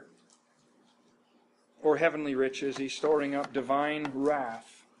favor or heavenly riches. He's storing up divine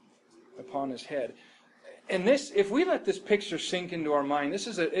wrath upon his head. And this, if we let this picture sink into our mind,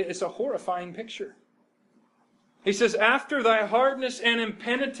 it's a horrifying picture. He says, after thy hardness and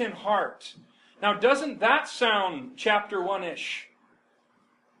impenitent heart. Now, doesn't that sound chapter 1-ish?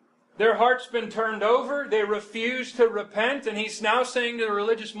 Their heart's been turned over. They refuse to repent. And He's now saying to the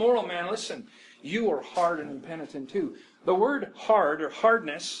religious moral man, listen, you are hard and impenitent too. The word hard or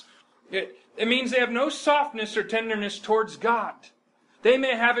hardness, it means they have no softness or tenderness towards God. They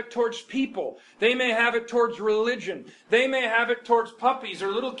may have it towards people. They may have it towards religion. They may have it towards puppies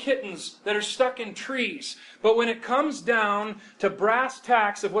or little kittens that are stuck in trees. But when it comes down to brass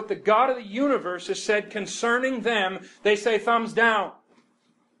tacks of what the God of the universe has said concerning them, they say thumbs down.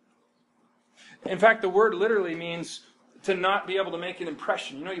 In fact, the word literally means to not be able to make an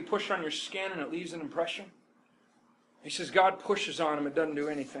impression. You know, you push on your skin and it leaves an impression. He says God pushes on them, it doesn't do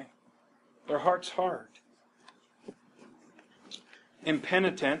anything. Their heart's hard.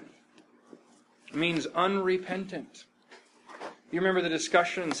 Impenitent means unrepentant. You remember the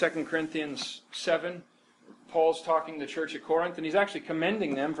discussion in 2 Corinthians 7? Paul's talking to the church at Corinth, and he's actually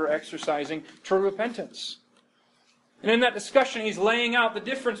commending them for exercising true repentance. And in that discussion, he's laying out the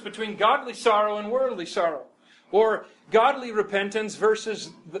difference between godly sorrow and worldly sorrow, or godly repentance versus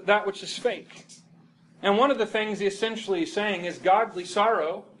that which is fake. And one of the things he essentially is saying is godly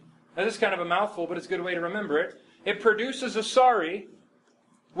sorrow, now this is kind of a mouthful, but it's a good way to remember it, it produces a sorry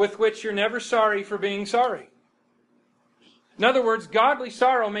with which you're never sorry for being sorry. In other words, godly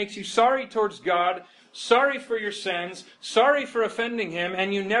sorrow makes you sorry towards God, sorry for your sins, sorry for offending Him,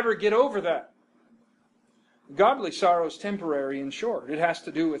 and you never get over that. Godly sorrow is temporary and short. It has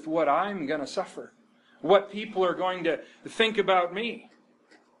to do with what I'm going to suffer, what people are going to think about me.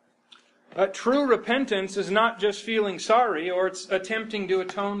 True repentance is not just feeling sorry or it's attempting to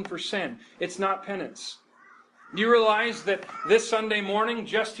atone for sin. It's not penance. Do you realize that this Sunday morning,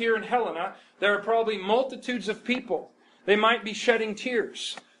 just here in Helena, there are probably multitudes of people. They might be shedding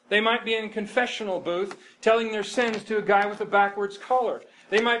tears. They might be in a confessional booth telling their sins to a guy with a backwards collar.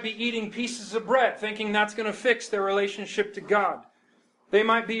 They might be eating pieces of bread, thinking that's going to fix their relationship to God. They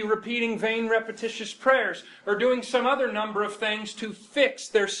might be repeating vain, repetitious prayers, or doing some other number of things to fix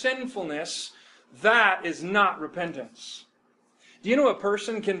their sinfulness. That is not repentance. Do you know a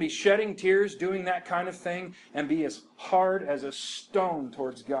person can be shedding tears doing that kind of thing and be as hard as a stone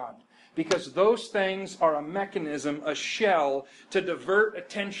towards God? Because those things are a mechanism, a shell, to divert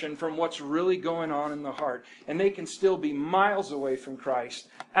attention from what's really going on in the heart. And they can still be miles away from Christ,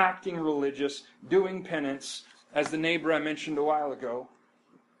 acting religious, doing penance, as the neighbor I mentioned a while ago,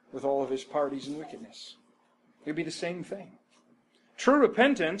 with all of his parties and wickedness. It would be the same thing. True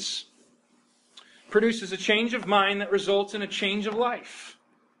repentance produces a change of mind that results in a change of life.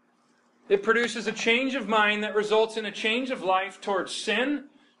 It produces a change of mind that results in a change of life towards sin,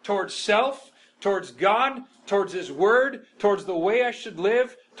 towards self, towards God, towards His Word, towards the way I should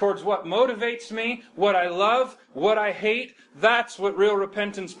live, towards what motivates me, what I love, what I hate. That's what real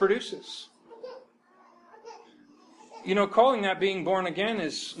repentance produces. You know, calling that being born again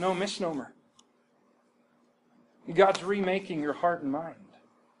is no misnomer. God's remaking your heart and mind.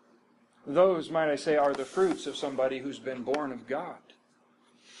 Those, might I say, are the fruits of somebody who's been born of God.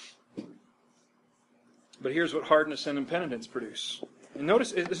 But here's what hardness and impenitence produce. And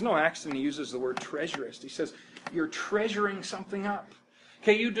notice, it's no accident he uses the word treasurist. He says, you're treasuring something up.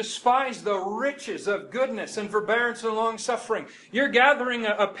 Okay, you despise the riches of goodness and forbearance and long-suffering. You're gathering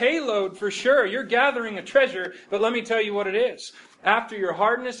a payload for sure. You're gathering a treasure, but let me tell you what it is. After your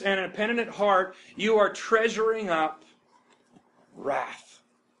hardness and an impenitent heart, you are treasuring up wrath.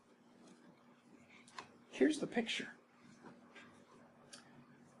 Here's the picture.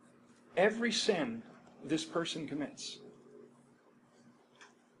 Every sin this person commits,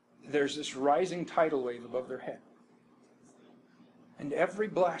 there's this rising tidal wave above their head. And every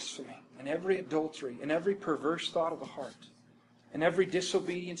blasphemy, and every adultery, and every perverse thought of the heart, and every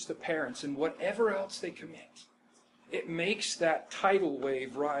disobedience to parents, and whatever else they commit, it makes that tidal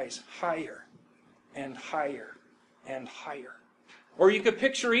wave rise higher and higher and higher. Or you could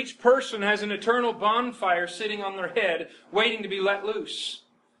picture each person has an eternal bonfire sitting on their head, waiting to be let loose.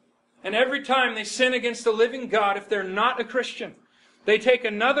 And every time they sin against the living God, if they're not a Christian, they take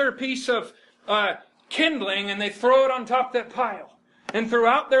another piece of kindling and they throw it on top of that pile. And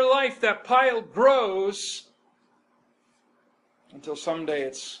throughout their life, that pile grows until someday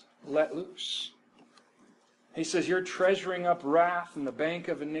it's let loose. He says, you're treasuring up wrath in the bank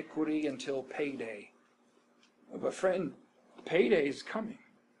of iniquity until payday. But friend, payday's coming.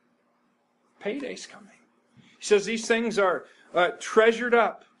 Payday's coming. He says these things are treasured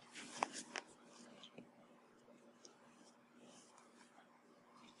up.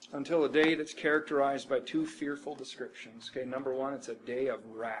 Until a day that's characterized by two fearful descriptions. Okay, number one, it's a day of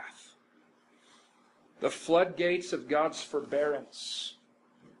wrath. The floodgates of God's forbearance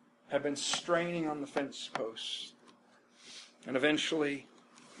have been straining on the fence posts. And eventually,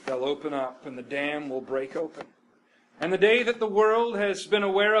 they'll open up and the dam will break open. And the day that the world has been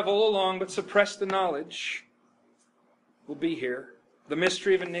aware of all along but suppressed the knowledge will be here. The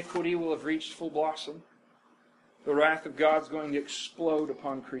mystery of iniquity will have reached full blossom. The wrath of God's going to explode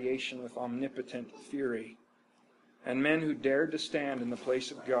upon creation with omnipotent fury. And men who dared to stand in the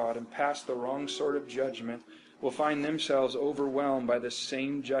place of God and pass the wrong sort of judgment will find themselves overwhelmed by this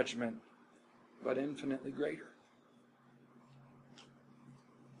same judgment, but infinitely greater.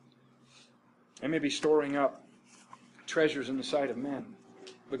 They may be storing up treasures in the sight of men,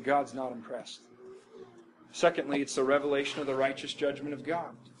 but God's not impressed. Secondly, it's the revelation of the righteous judgment of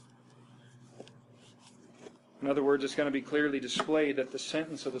God. In other words, it's going to be clearly displayed that the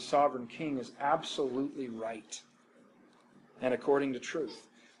sentence of the sovereign king is absolutely right and according to truth.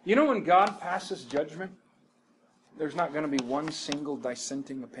 You know, when God passes judgment, there's not going to be one single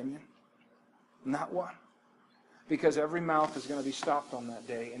dissenting opinion. Not one. Because every mouth is going to be stopped on that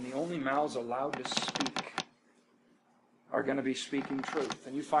day, and the only mouths allowed to speak are going to be speaking truth.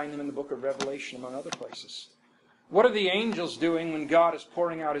 And you find them in the book of Revelation, among other places. What are the angels doing when God is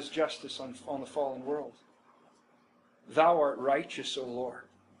pouring out His justice on the fallen world? Thou art righteous, O Lord,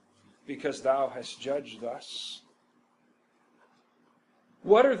 because Thou hast judged thus.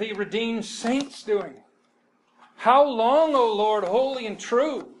 What are the redeemed saints doing? How long, O Lord, holy and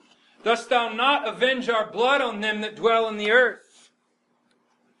true, dost Thou not avenge our blood on them that dwell in the earth?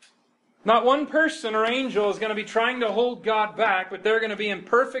 Not one person or angel is going to be trying to hold God back, but they're going to be in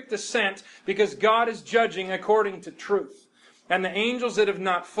perfect assent because God is judging according to truth. And the angels that have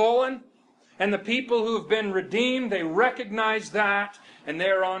not fallen, and the people who have been redeemed, they recognize that, and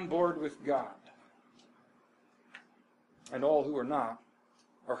they're on board with God. And all who are not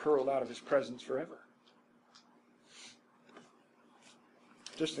are hurled out of His presence forever.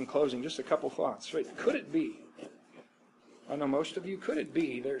 just in closing, just a couple thoughts. Right? Could it be, I know most of you, could it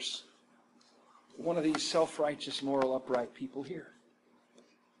be there's one of these self-righteous, moral, upright people here?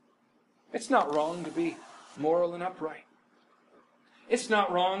 It's not wrong to be moral and upright. It's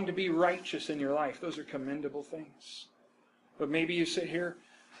not wrong to be righteous in your life. Those are commendable things. But maybe you sit here,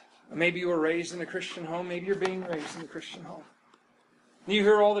 maybe you were raised in a Christian home, maybe you're being raised in a Christian home. You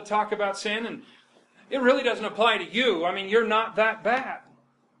hear all the talk about sin, and it really doesn't apply to you. I mean, you're not that bad.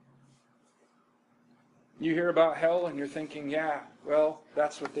 You hear about hell, and you're thinking, yeah, well,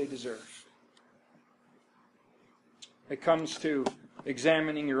 that's what they deserve. It comes to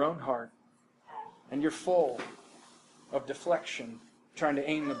examining your own heart, and you're full of deflection, trying to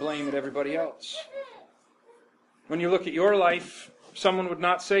aim the blame at everybody else. When you look at your life, someone would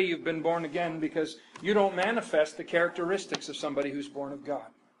not say you've been born again because you don't manifest the characteristics of somebody who's born of God.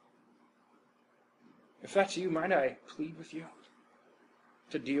 If that's you, might I plead with you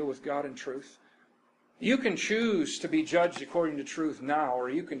to deal with God in truth? You can choose to be judged according to truth now, or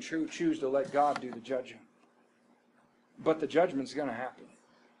you can choose to let God do the judging. But the judgment's going to happen.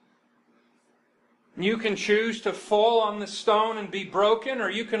 You can choose to fall on the stone and be broken, or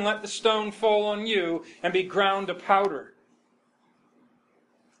you can let the stone fall on you and be ground to powder.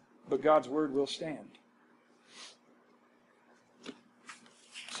 But God's word will stand.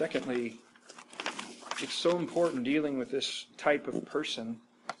 Secondly, it's so important dealing with this type of person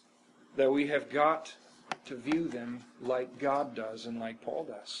that we have got to view them like God does and like Paul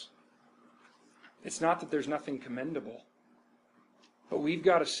does. It's not that there's nothing commendable, but we've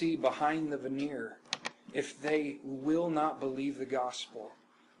got to see behind the veneer. If they will not believe the gospel,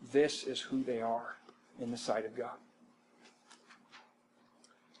 this is who they are in the sight of God.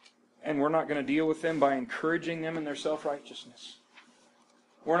 And we're not going to deal with them by encouraging them in their self-righteousness.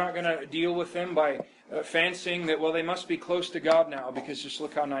 We're not going to deal with them by fancying that, well, they must be close to God now because just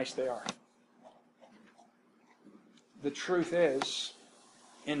look how nice they are. The truth is,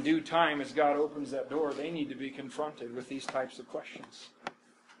 in due time, as God opens that door, they need to be confronted with these types of questions.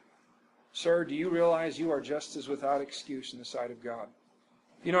 Sir, do you realize you are just as without excuse in the sight of God?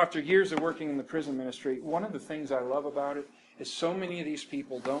 You know, after years of working in the prison ministry, one of the things I love about it is so many of these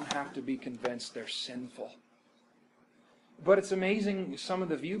people don't have to be convinced they're sinful. But it's amazing some of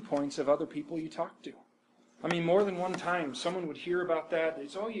the viewpoints of other people you talk to. I mean, more than one time, someone would hear about that.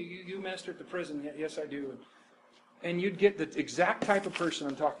 It's, oh, you minister at the prison. Yes, I do. And you'd get the exact type of person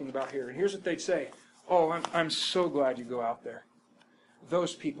I'm talking about here. And here's what they'd say. Oh, I'm so glad you go out there.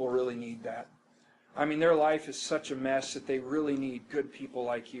 Those people really need that. I mean, their life is such a mess that they really need good people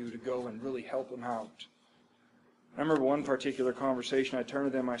like you to go and really help them out. I remember one particular conversation, I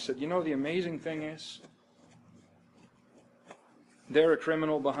turned to them, I said, you know, the amazing thing is, they're a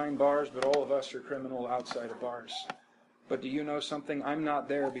criminal behind bars, but all of us are criminal outside of bars. But do you know something? I'm not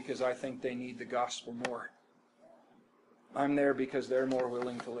there because I think they need the gospel more. I'm there because they're more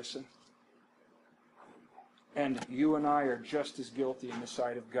willing to listen. And you and I are just as guilty in the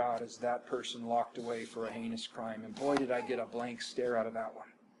sight of God as that person locked away for a heinous crime. And boy, did I get a blank stare out of that one.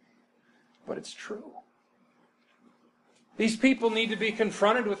 But it's true. These people need to be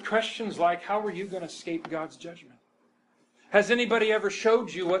confronted with questions like, how are you going to escape God's judgment? Has anybody ever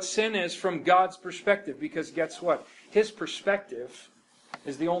showed you what sin is from God's perspective? Because guess what? His perspective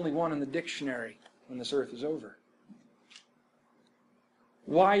is the only one in the dictionary when this earth is over.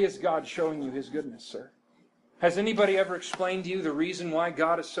 Why is God showing you His goodness, sir? Has anybody ever explained to you the reason why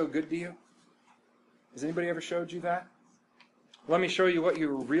God is so good to you? Has anybody ever showed you that? Let me show you what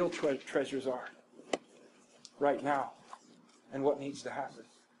your real treasures are right now and what needs to happen.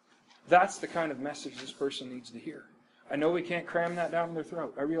 That's the kind of message this person needs to hear. I know we can't cram that down their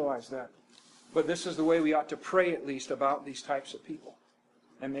throat. I realize that. But this is the way we ought to pray at least about these types of people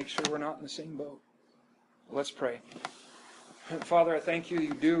and make sure we're not in the same boat. Let's pray. Father, I thank you.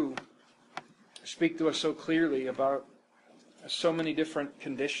 You do speak to us so clearly about so many different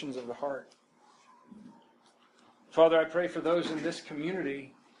conditions of the heart. Father, I pray for those in this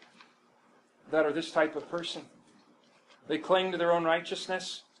community that are this type of person. They cling to their own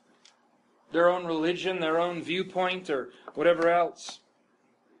righteousness, their own religion, their own viewpoint, or whatever else.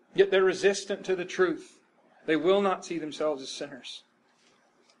 Yet they're resistant to the truth. They will not see themselves as sinners.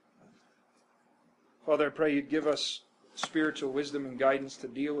 Father, I pray you'd give us spiritual wisdom and guidance to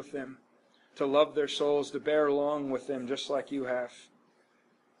deal with them, to love their souls, to bear along with them just like you have,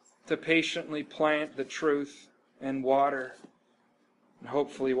 to patiently plant the truth and water, and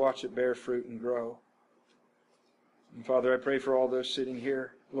hopefully watch it bear fruit and grow. And Father, I pray for all those sitting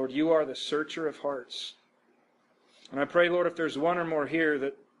here. Lord, you are the searcher of hearts. And I pray, Lord, if there's one or more here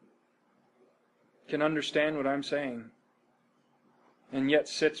that can understand what I'm saying, and yet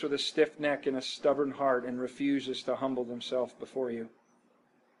sits with a stiff neck and a stubborn heart and refuses to humble themselves before you.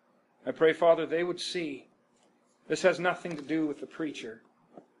 I pray, Father, they would see this has nothing to do with the preacher.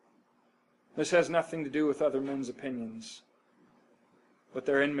 This has nothing to do with other men's opinions, but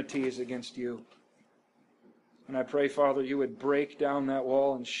their enmity is against you. And I pray, Father, you would break down that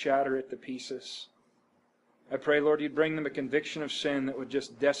wall and shatter it to pieces. I pray, Lord, you'd bring them a conviction of sin that would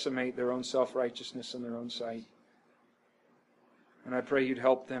just decimate their own self-righteousness in their own sight. And I pray you'd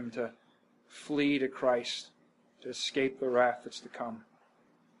help them to flee to Christ, to escape the wrath that's to come.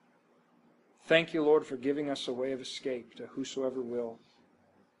 Thank you, Lord, for giving us a way of escape to whosoever will.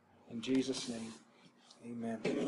 In Jesus' name, amen.